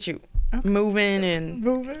right. It gets you moving and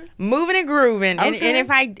moving. grooving. And Okay. if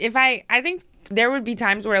I think there would be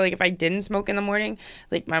times where like if I didn't smoke in the morning,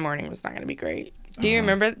 like my morning was not gonna be great. Do you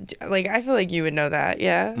remember? Like I feel like you would know that.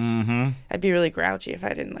 Yeah. Mm-hmm. I'd be really grouchy if I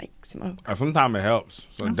didn't like smoke. Sometimes it helps.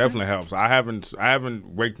 So it definitely helps. I haven't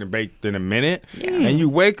waked and baked in a minute. Yeah. And you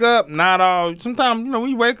wake up, not all. Sometimes when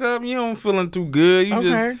you wake up, you don't feeling too good. You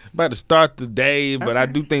Okay. just about to start the day. But I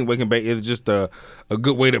Okay. do think wake and bake is just a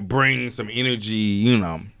good way to bring some energy,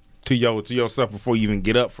 to yourself before you even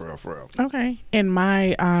get up for real. Okay. In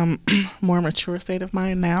my more mature state of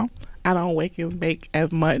mind now, I don't wake and bake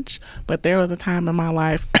as much, but there was a time in my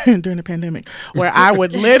life during the pandemic where I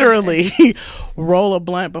would literally roll a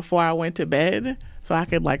blunt before I went to bed. So I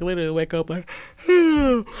could like literally wake up like,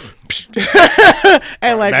 and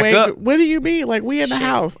like, Back wait, up. what do you mean? Like we in the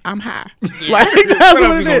house, I'm high. Yeah. Like that's What what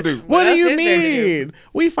else we it gonna is. do? What What do else you is there to do? mean?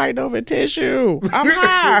 We fighting over tissue. I'm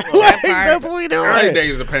high. That Like part. that's what we Early doing.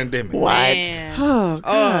 days of the pandemic. What? Man. Oh, Oh,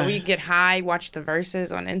 God. we get high, watch the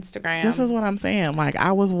verses on Instagram. This is what I'm saying. Like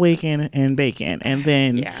I was waking and baking, and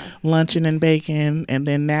then Yeah. lunching and baking, and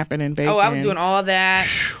then napping and baking. Oh, I was doing all that.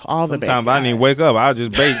 all the Sometimes baking. I didn't even wake up. I'll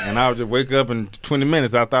just bake, and I'll just wake up in 20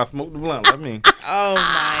 minutes after I smoke the blunt. Let me. Oh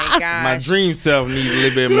my gosh. My dream self needs a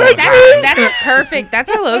little bit more.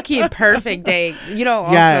 That's a low key perfect day.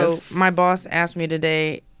 Also, Yes. my boss asked me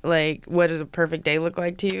today, like, what does a perfect day look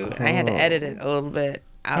like to you? And I had to edit it a little bit.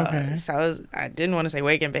 Okay. So I didn't want to say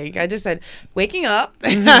wake and bake. I just said waking up,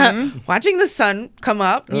 Mm-hmm. watching the sun come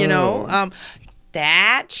up, Oh.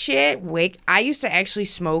 that shit. I used to actually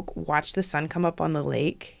smoke, watch the sun come up on the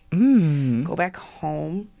lake, Mm. go back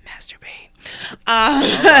home, masturbate.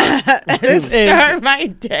 This is Start my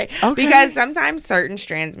day. Okay. Because sometimes certain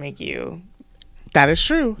strands make you that is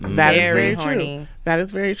true. That is very very horny. true. That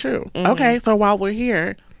is very true. Mm-hmm. Okay, so while we're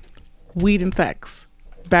here, weed and sex,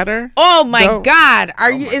 better? Oh my Go. God! Oh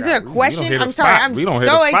Is it a We don't question? hit a I'm sorry. spot. I'm We don't hit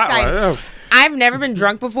so a spot excited. right there. I've never been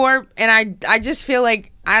drunk before, and I just feel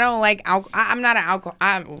like I don't like alcohol. I'm not an alcohol.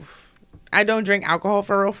 I don't drink alcohol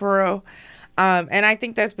for real. And I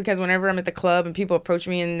think that's because whenever I'm at the club and people approach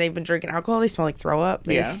me and they've been drinking alcohol, they smell like throw up.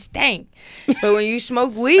 They Yeah. stank. But when you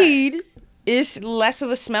smoke weed, it's less of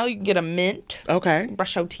a smell. You can get a mint. Okay.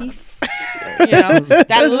 Brush your teeth.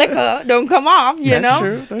 That liquor don't come off. That's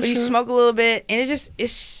true, that's But you true. smoke a little bit, and it's a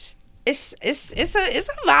vibe. It's a I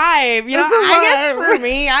guess vibe. for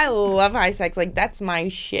me, I love high sex. Like that's my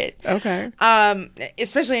shit. Okay.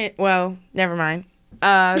 Especially never mind.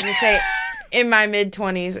 I was gonna say in my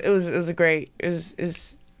mid-20s, it was a great. It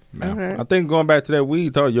was Man, Okay. I think going back to that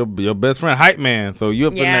weed talk, your best friend hype man. So you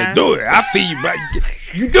up in Yeah. there, do it. I see you, bro.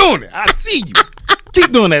 You doing it. I see you.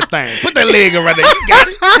 Keep doing that thing. Put that leg right there. You got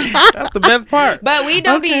it. That's the best part. But we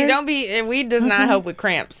don't be. We does not help with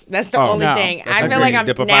cramps. That's the only thing. I feel like I'm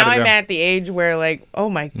at the age where like, oh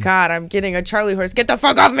my God, I'm getting a Charlie horse. Get the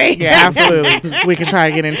fuck off me. Yeah, absolutely. We can try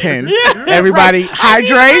again in 10. Everybody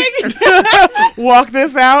hydrate. Walk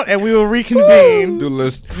this out, and we will reconvene. Do a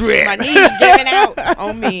little stretch. My knees giving out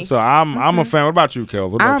on me. So I'm a fan. What about you, Kel?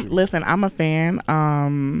 What about you? Listen, I'm a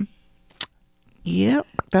fan. Yep,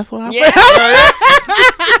 that's what I said.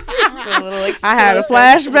 I had a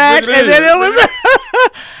flashback, and then it was.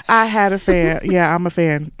 I had a fan. Yeah, I'm a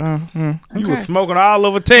fan. Okay. You were smoking all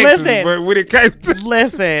over Texas when it came to.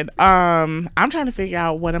 Listen, I'm trying to figure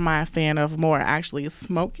out what am I a fan of more, actually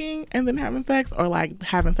smoking and then having sex, or like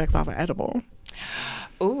having sex off an edible.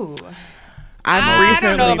 Ooh. I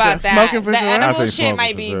don't know about that. Smoking for the sure. edible shit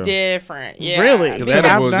might be different. Yeah. Really? I'm a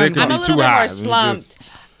little bit more slumped.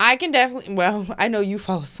 I can definitely. Well, I know you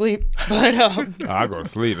fall asleep, but I go to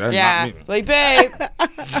sleep. That's yeah, not me. like babe.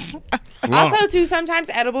 Also, too, sometimes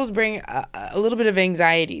edibles bring a little bit of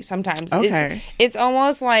anxiety. Sometimes it's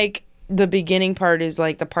almost like the beginning part is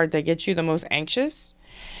like the part that gets you the most anxious,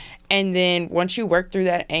 and then once you work through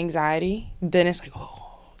that anxiety, then it's like, oh,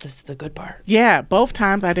 this is the good part. Yeah, both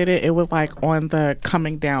times I did it, it was like on the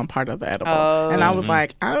coming down part of the edible. And I was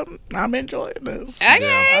like, I'm enjoying this. Okay.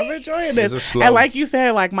 Yeah, I'm enjoying this. And like you said,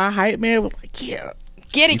 like my hype man was like, yeah.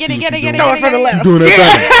 Get it. Throw it for the left. Doing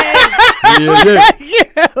that thing.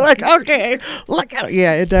 Yeah. Like, okay. Look at it.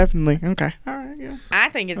 Yeah, it definitely. Okay. All right, yeah. I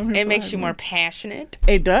think it makes you more passionate.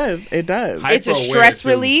 It does. It's a stress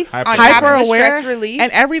relief. On top of stress relief.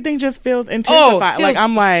 And everything just feels intensified. Feels like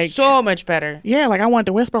I'm like so much better. Yeah, like I wanted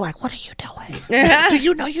to whisper, like, what are you doing? Do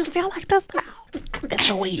you know you feel like this now? It's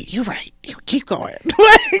the weed. You're right. You keep going.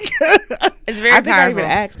 It's very powerful. I even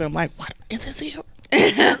asked them, like, what is this you?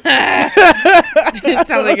 It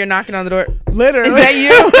sounds like you're knocking on the door. Literally. Is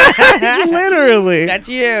that you? Literally. That's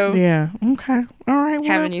you. Yeah. Okay. All right. Well,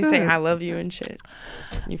 having you say I love you and shit.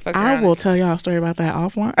 You I will tell y'all a story about that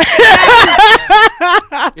offline.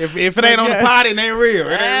 if it ain't on the pod, it ain't real.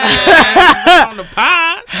 It ain't on the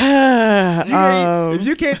pod. If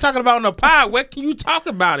you can't talk about it on the pod, where can you talk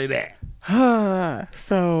about it at?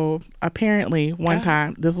 So apparently one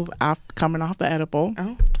time, this was coming off the edible,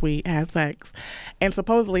 we had sex, and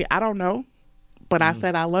supposedly, I don't know, but I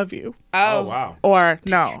said I love you. Oh wow. Or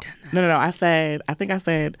no. I think I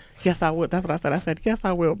said yes I would. That's what I said. I said yes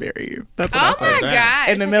I will marry you. That's what I said. Oh my God.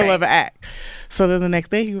 In the middle of an act. So then the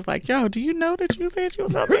next day he was like, yo, do you know that you said you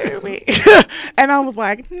was gonna marry me? And I was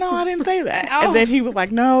like, no, I didn't say that. And then he was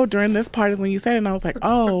like, no, during this part is when you said it. And I was like,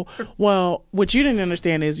 oh, well, what you didn't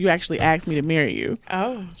understand is you actually asked me to marry you.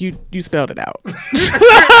 Oh. You spelled it out.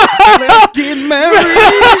 Let's get married.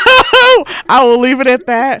 I will leave it at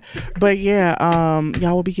that. But yeah,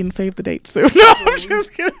 y'all will be getting saved the date soon. No, I'm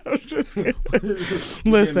just kidding.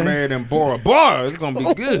 Listen. Married in Bora Bora. It's gonna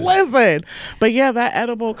be good. Listen. But yeah, that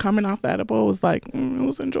edible, coming off the edible was like, it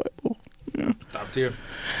was enjoyable. Yeah. Top tier.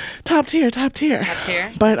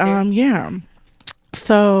 But yeah.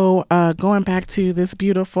 So going back to this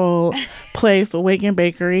beautiful place, Awaken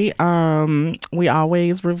Bakery, we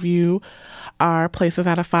always review our places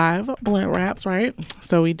out of 5 blunt wraps, right?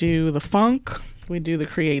 So we do the funk, we do the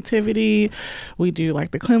creativity, we do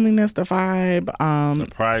like the cleanliness, the vibe,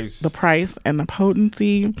 the price, and the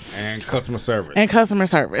potency, and customer service.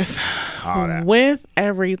 All that. With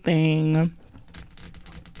everything,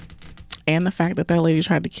 and the fact that lady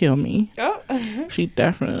tried to kill me. She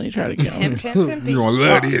definitely tried to kill me. You gonna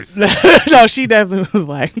love this. No, she definitely was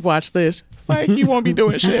like, watch this. It's like, you won't be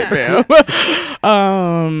doing shit, man.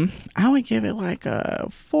 I would give it like a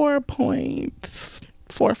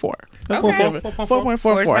 4.44. That's 4.44.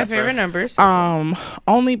 4 is my favorite number.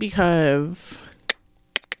 Only because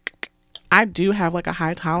I do have like a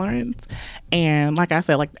high tolerance, and like I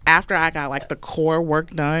said, like after I got like the core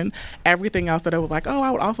work done, everything else that I was like, oh,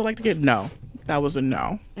 I would also like to get that was a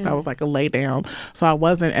no. That was like a lay down. So I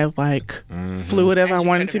wasn't as like fluid as I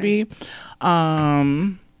wanted to be.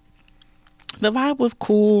 The vibe was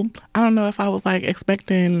cool. I don't know if I was like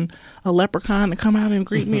expecting a leprechaun to come out and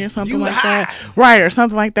greet me or something like that. Right, or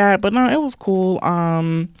something like that. But no, it was cool.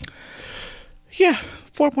 Yeah,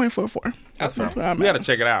 4.44. We got to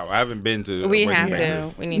check it out. I haven't been to. We have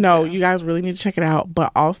to. We need to. No, you guys really need to check it out.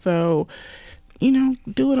 But also,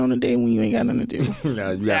 do it on a day when you ain't got nothing to do.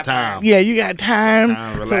 Yeah, you got time. Yeah, you got time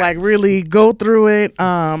to like really go through it.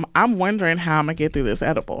 I'm wondering how I'm gonna get through this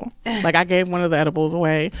edible. Like I gave one of the edibles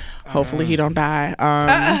away. Hopefully he don't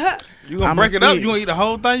die. You gonna break it up? You gonna eat the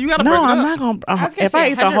whole thing? You gotta break it up. No, I'm not gonna. If I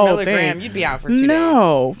eat the whole thing, you'd be out for 2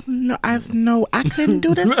 days. No, I couldn't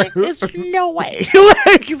do this. It's no way.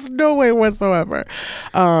 Like it's no way whatsoever.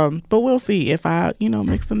 But we'll see if I,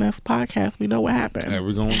 mix the next podcast. We know what happened. Yeah,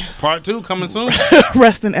 we're gonna part 2 coming soon.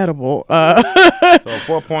 Rest in edible. So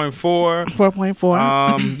 4.4.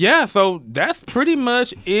 4.4. Yeah. So that's pretty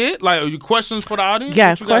much it. Like, are you questions for the audience?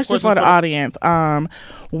 Yes, questions for the audience.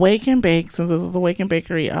 Wake and bake, since this is a Wake and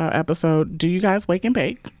Bakery episode, do you guys wake and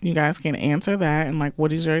bake? You guys can answer that and like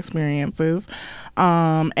what is your experiences?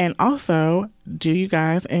 And also, do you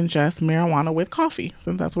guys ingest marijuana with coffee?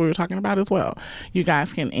 Since that's what we were talking about as well. You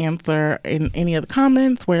guys can answer in any of the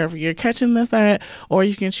comments wherever you're catching this at, or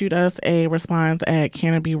you can shoot us a response at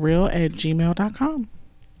cannabereal@gmail.com.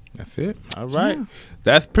 That's it. All right. Yeah.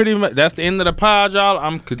 That's pretty much, that's the end of the pod, y'all.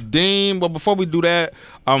 I'm Kadeem. But before we do that,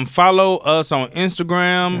 follow us on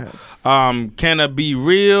Instagram. Yes. Canna Be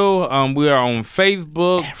Real. We are on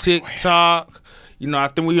Facebook, everywhere. TikTok. I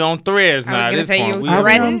think we on Threads now. I was going to say, you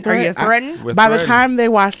threatened? Are you threatened? By the time they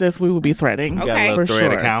watch this, we will be threading. Okay. Got a little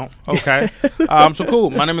thread account. Okay. So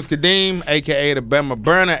cool. My name is Kadeem, a.k.a. the Bama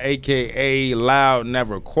Burner, a.k.a. Loud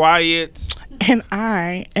Never Quiet. And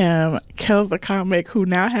I am Kels the Comic, who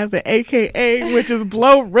now has an AKA, which is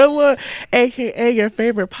Blowrilla, AKA your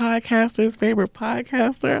favorite podcaster's favorite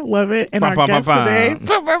podcaster. Love it. And our guest today,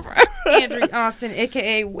 Andrew Austin,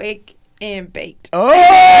 AKA Wake and Baked. Oh, we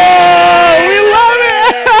love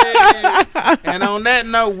it. And on that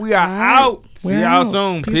note, we are out. See y'all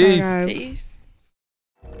soon. Peace.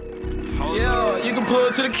 Yeah, you can pull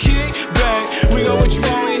it to the kick back. We got what you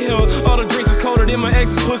want in here. All the drinks is colder than my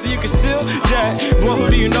ex's pussy. You can seal that. Boy, who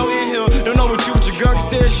do you know in here? Don't know what you with your girl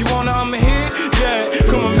stares. She wanna, I'ma hit that.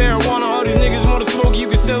 Come on, marijuana. All these niggas